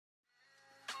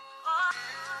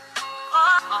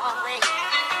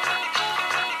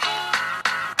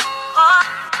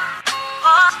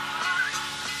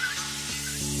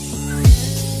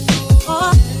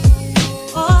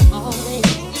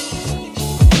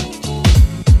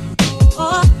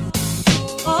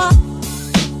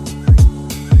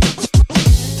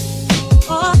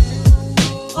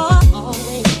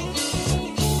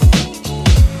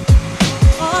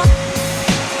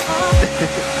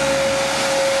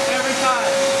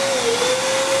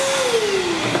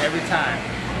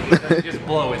It doesn't just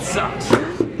blow, it sucks.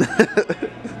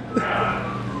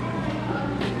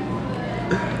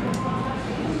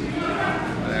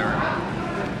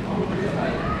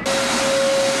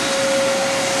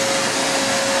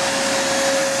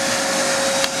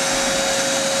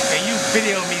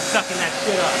 Video me sucking that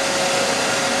shit up.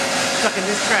 Sucking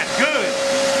this trash good.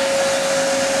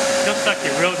 He'll suck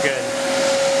it real good.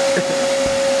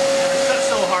 Never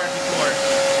sucked so hard before.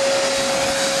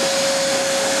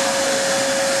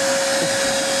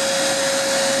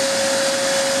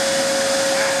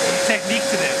 There's a technique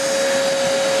to this.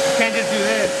 You can't just do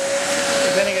this,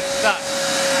 because then it gets stuck.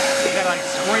 You gotta like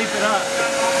scrape it up.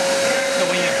 So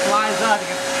when it flies up, it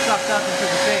gets sucked up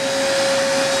into the thing.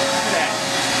 Look at that.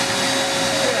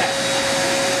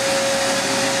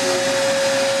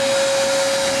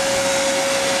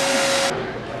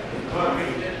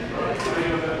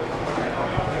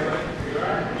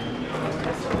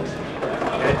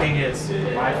 The thing is,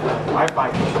 Wi-Fi,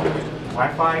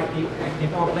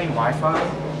 people are playing Wi-Fi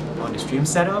on the stream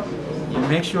setup, you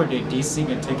make sure they desync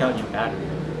and take out your battery.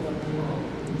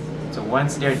 So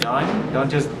once they're done, don't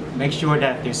just make sure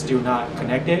that they're still not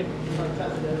connected,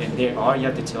 and they are, you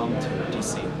have to tell them to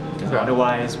desync. Because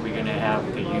otherwise, we're going to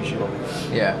have the usual,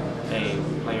 a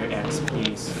player X,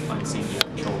 please unsync your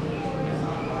controller.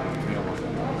 We don't want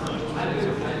that. So,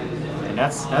 and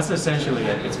that's essentially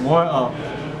it. It's more of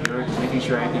you're making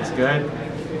sure everything's good.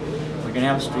 We're gonna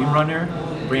have a stream runner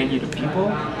bring you the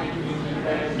people.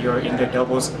 You're in the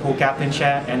doubles pool captain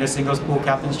chat and the singles pool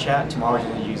captain's chat. Tomorrow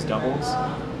you're gonna use doubles.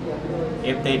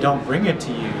 If they don't bring it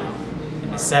to you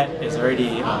and the set is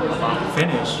already about to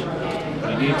finish,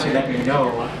 you need to let me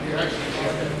know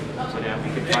so that we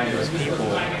can find those people.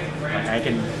 Like I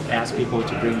can ask people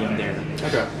to bring them there.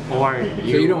 Okay. Or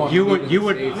you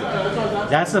would.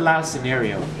 That's the last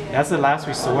scenario. That's the last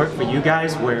resort for you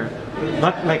guys. Where,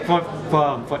 not like for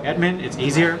Edmund, it's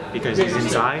easier because he's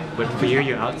inside. But for you,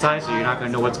 you're outside, so you're not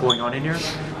gonna know what's going on in here.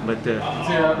 But the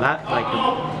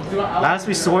last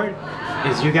resort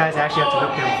is you guys actually have to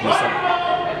look them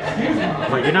yourself.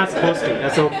 But you're not supposed to.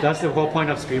 That's the whole point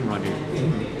of stream running.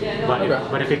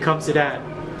 But if it comes to that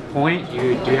point,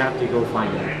 you do have to go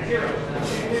find them.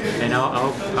 And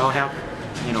I'll have,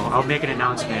 I'll make an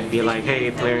announcement, be like, hey,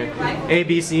 player A,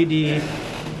 B, C, D,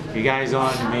 you guys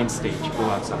on the main stage, go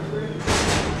outside.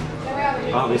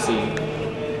 Obviously,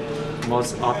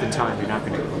 most often time you're not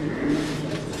going to go.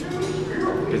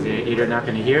 Because they're either not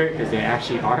going to hear it, because they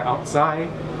actually are outside,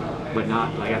 but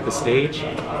not like at the stage,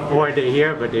 or they're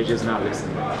here, but they're just not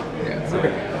listening. Yeah, so,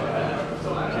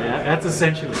 that's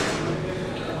essentially it.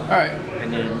 Alright.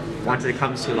 And then once it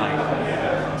comes to like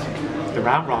the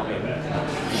round robin,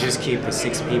 you just keep the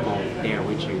 6 people there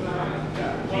with you.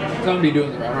 I'm gonna be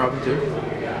doing the round robin too.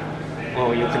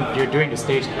 Oh, you're doing the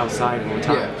stage outside all the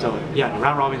time. Yeah. So yeah, the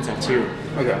round robin's at 2.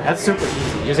 Okay. That's super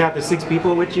easy. You just have the 6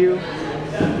 people with you,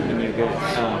 and you're good.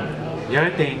 The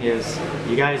other thing is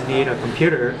you guys need a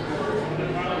computer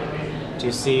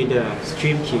to see the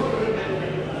stream queue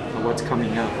of what's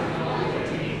coming up.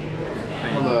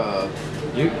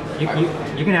 You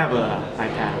can have an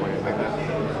iPad or whatever.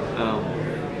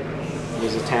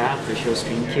 There's a tab that shows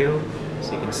stream queue,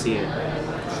 so you can see it.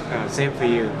 Same for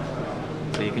you.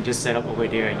 So you can just set up over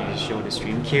there and you just show the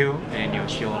stream queue, and you'll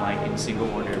show like in single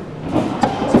order.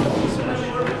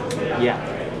 Yeah,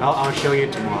 I'll show you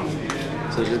tomorrow.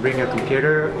 So just bring a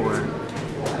computer or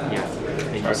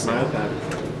and just set up.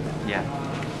 Yeah.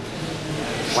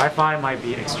 Wi-Fi might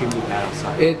be extremely bad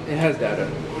outside. It has data.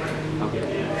 Okay.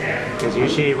 Because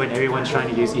usually when everyone's trying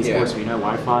to use esports, we know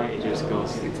Wi-Fi, it just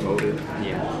goes. It's molded.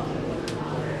 Yeah.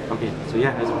 Okay, so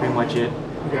yeah, that's pretty much it.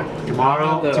 Okay.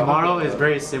 Tomorrow is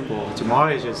very simple.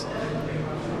 Tomorrow is just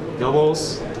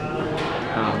doubles.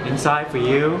 Inside for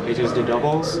you, it's just the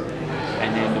doubles.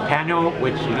 And then the panel,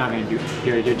 which you're not going to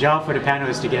do. Your job for the panel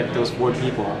is to get those 4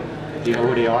 people. Do you know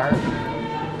who they are?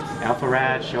 Alpha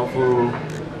Rat, Shofu,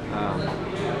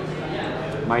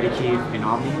 Mighty Keith, and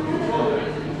Omni.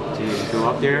 To go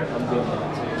up there.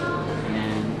 And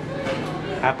then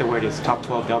afterward it's top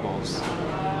 12 doubles.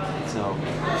 So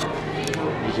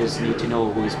you just need to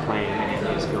know who's playing and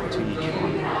then just go to each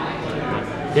one.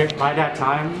 But by that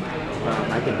time,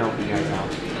 I can help you guys out.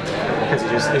 Because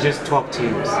it's just 12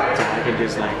 teams. So I can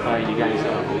just like find you guys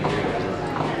up.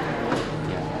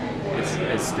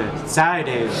 Yeah. It's the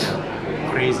Saturday is the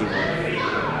crazy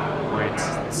one where it's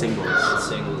singles.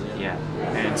 Singles, yeah.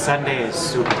 And Sunday is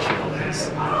super chill because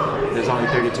there's only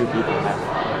 32 people left.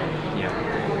 Yeah.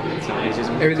 So it's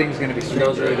just everything's gonna be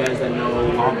those are the guys that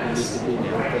know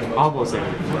almost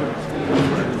everything.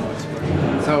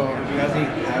 So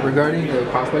regarding the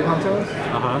cosplay contest,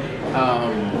 are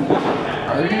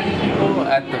there going to be people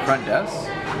at the front desk?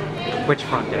 Which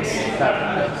front desk? That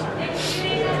front desk.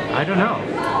 I don't know.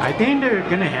 I think they're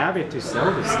gonna have it to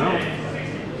sell the stuff.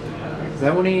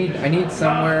 I need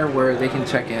somewhere where they can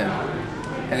check in,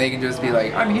 and they can just be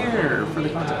like, "I'm here for the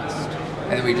contest,"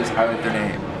 and then we just highlight their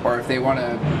name. Or if they want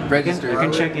to register, You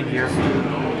can check in here.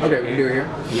 Okay, we can do it here.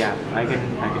 Yeah, I can do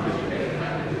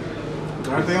it.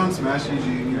 Aren't they on Smash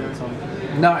GG?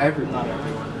 Not everyone,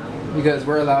 because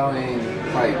we're allowing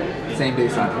like same-day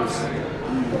sign-ups.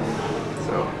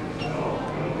 So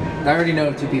I already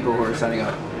know 2 people who are signing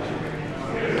up,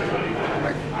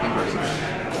 like in person.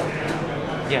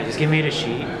 Yeah, just give me the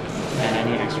sheet and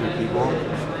any extra people,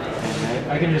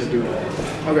 and I can just do it.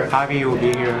 Okay. Javi will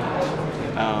be here.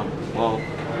 Well,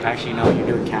 actually, no, you're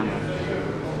doing camera.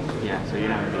 Yeah, so you're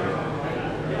not doing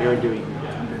it. You're doing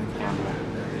camera.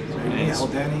 Tell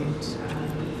Danny.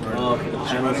 Oh, okay.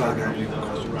 Camera's not gonna be the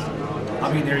questions.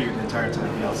 I'll be near you the entire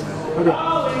time. Outside.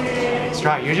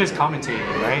 Strat, you're just commentating,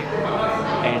 right?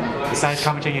 And besides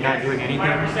commentating, you're not doing anything.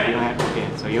 You don't have to. Okay,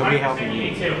 so you'll be helping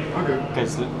me. Okay.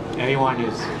 Because everyone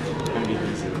is gonna be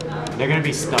busy. They're gonna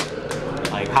be stuck.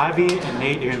 Like Javi and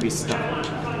Nate, they're gonna be stuck.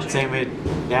 Same with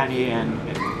Danny and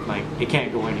like they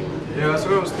can't go anywhere. Yeah, that's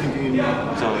what I was thinking.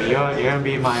 So you're gonna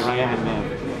be my right hand man.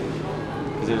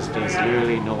 Because there's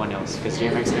literally no one else. Because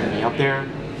JMX gonna be up there.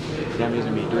 Demi's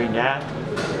gonna be doing that. And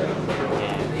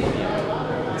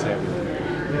yeah, that's everything.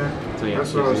 Yeah. So yeah,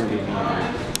 That's what I was it's gonna be me.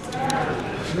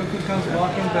 Look who comes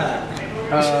walking back.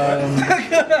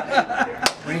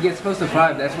 When it gets close to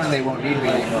 5, that's when they won't need me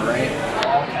anymore, right?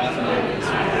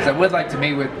 So I would like to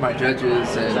meet with my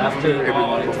judges and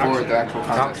everyone before the actual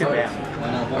Talk contest to starts. him.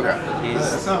 Okay. He's,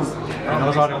 That sounds. he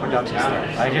knows all the production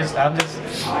stuff.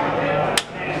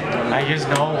 I just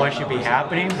know what should be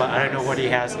happening, but I don't know what he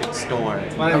has in store.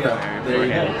 Okay. There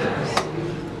you go.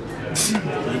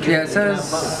 Yeah, it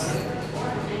says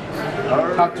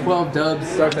top 12 dubs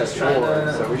starts at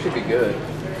 4, so we should be good.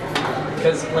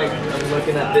 Because like I'm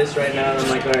looking at this right now and I'm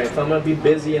like, alright, if I'm gonna be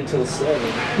busy until 7.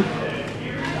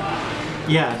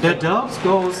 Yeah, the dubs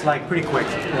goes like pretty quick.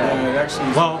 Yeah, it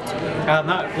actually. Well,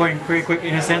 not going pretty quick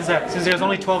in a sense that since there's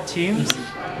only 12 teams,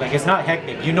 like it's not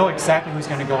hectic. You know exactly who's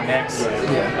gonna go next.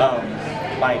 Yeah.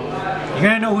 Like you're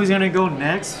gonna know who's gonna go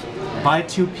next by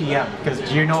 2 p.m.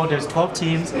 because you know there's 12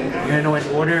 teams. You're gonna know in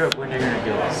order of when they're gonna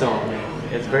go. So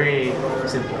it's very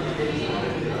simple.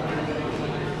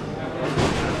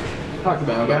 Talk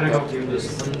about You gotta it. go. I'm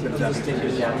just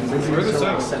thinking, yeah, Where's the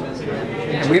like seven? 7.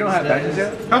 And we don't have badges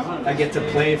yet? I get to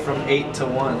play from 8 to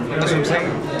 1. That's what I'm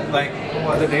saying. Like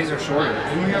the days are shorter,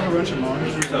 Didn't we have a bunch of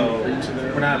monitors? so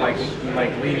we're not like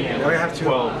lenient. Oh, you have to.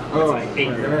 12. It's like 8.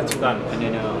 Done. And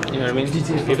then You know what I mean?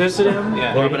 give this to them.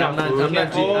 Yeah. But I'm not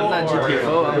GPO. I'm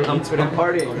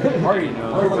partying. Party,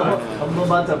 no. I'm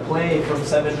about to play from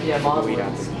 7 p.m.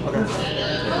 onwards.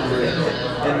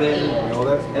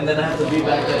 And then I have to be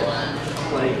back at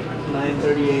like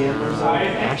 9:30 a.m. or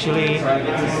something. Actually,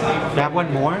 that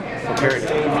one more for Paradise.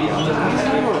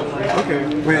 Okay.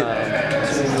 Wait.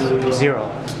 0.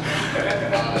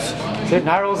 It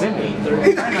not rolls in me.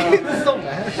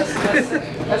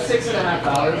 That's 6.5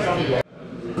 hours. I'm good.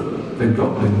 The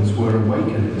goblins were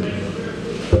awakened.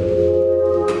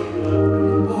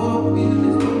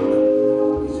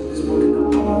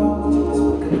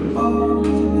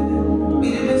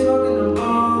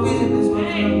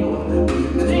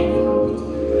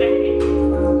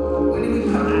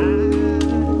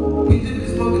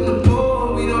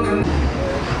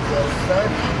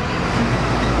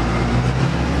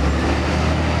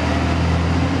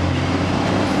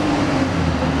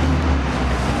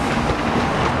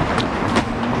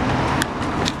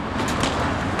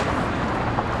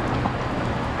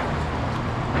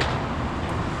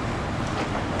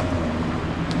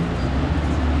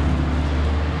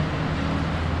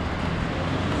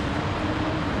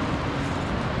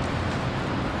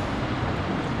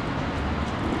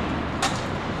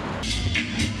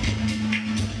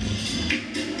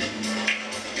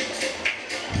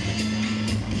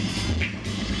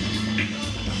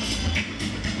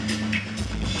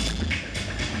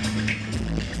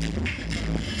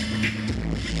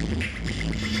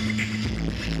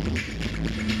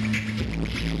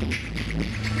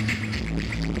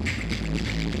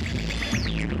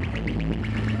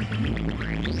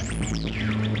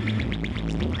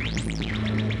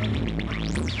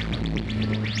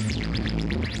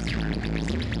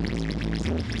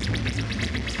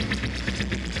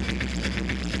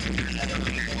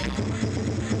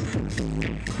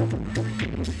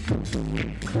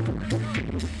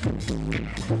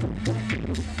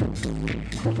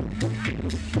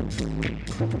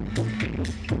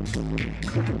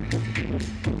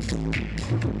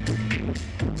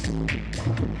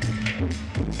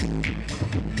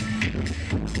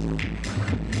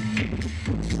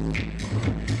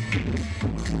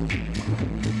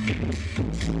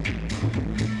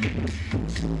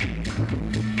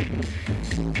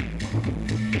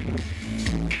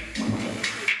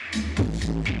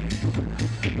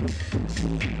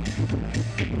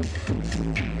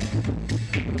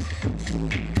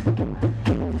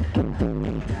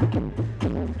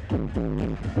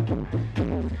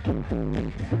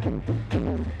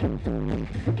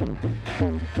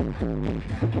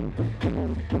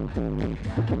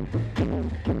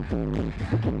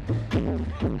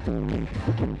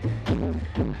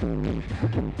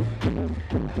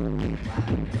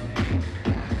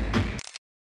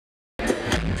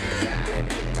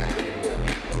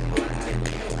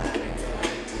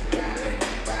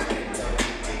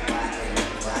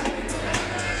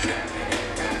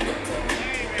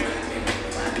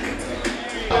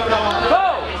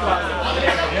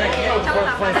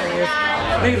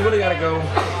 Niggas really gotta go.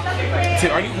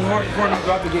 Are you more important to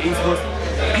go out to get esports?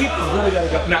 People really gotta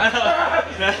go. Nah.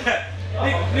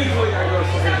 Niggas really gotta go.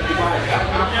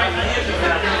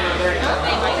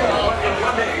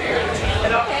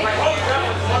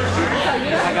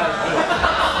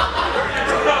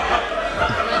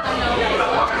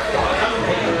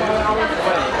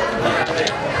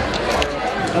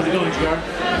 How's it going, JR?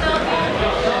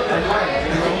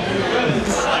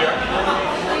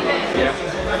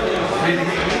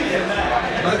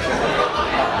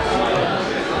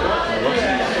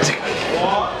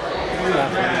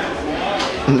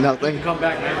 Nothing. Come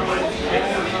back, man. I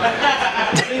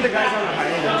think the guy's on a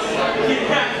hiatus.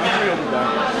 I'm sure he'll be back.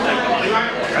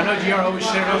 I know GR always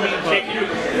shit on me, but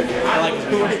I like his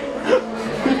way.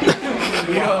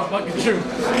 You know that's fucking true.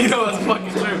 You know that's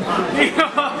fucking true. You know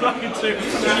that's fucking true.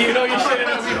 You know you're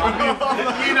shitting on me.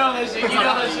 You know that shit. You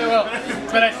know that shit well.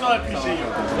 But I still appreciate you.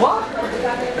 What?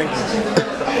 Thank you.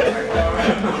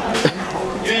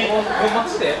 マ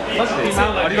ジで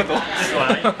ありがとう。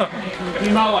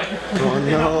今は。Oh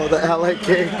no, the LA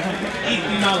cake.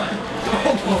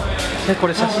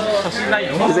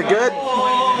 Is it good?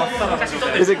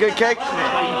 Is it good cake?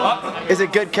 Is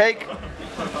it good cake?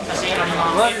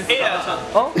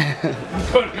 Oh?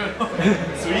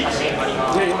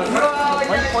 Why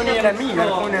are you pointing at me? You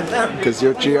gotta point at them. Because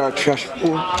you're GR trash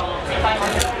fool.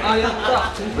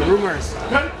 The rumors.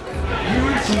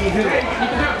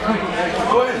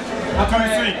 Go ahead. Too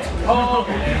sweet. Oh.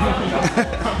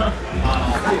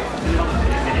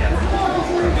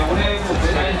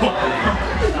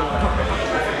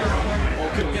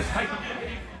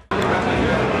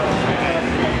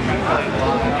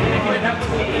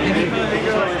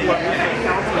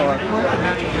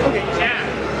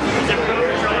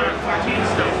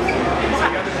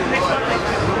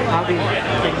 Avi,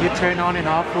 can you turn on and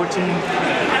off 14?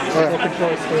 Okay.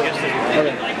 Control still.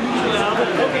 Okay.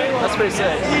 That's pretty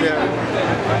sick.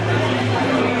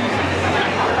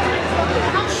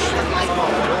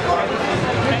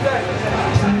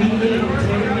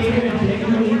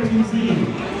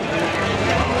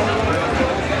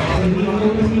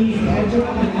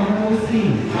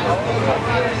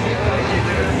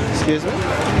 Excuse me?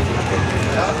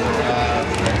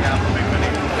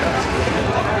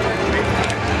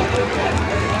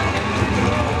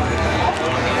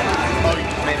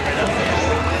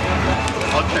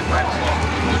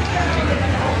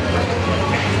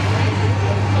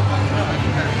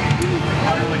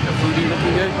 Like the foodie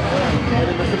looking good.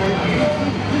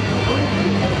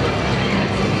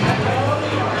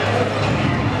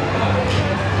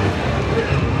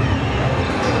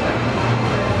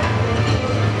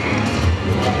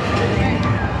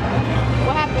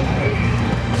 What happened?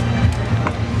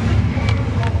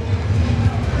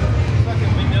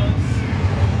 Fucking Windows.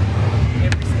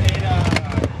 It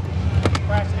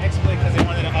crashed exploit because they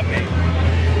wanted to update.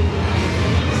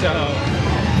 So,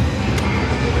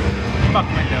 fuck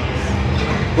Windows.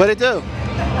 What'd it do?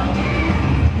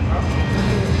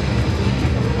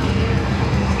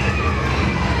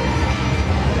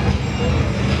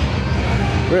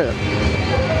 Really?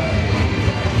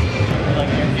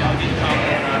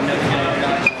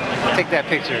 Take that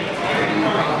picture.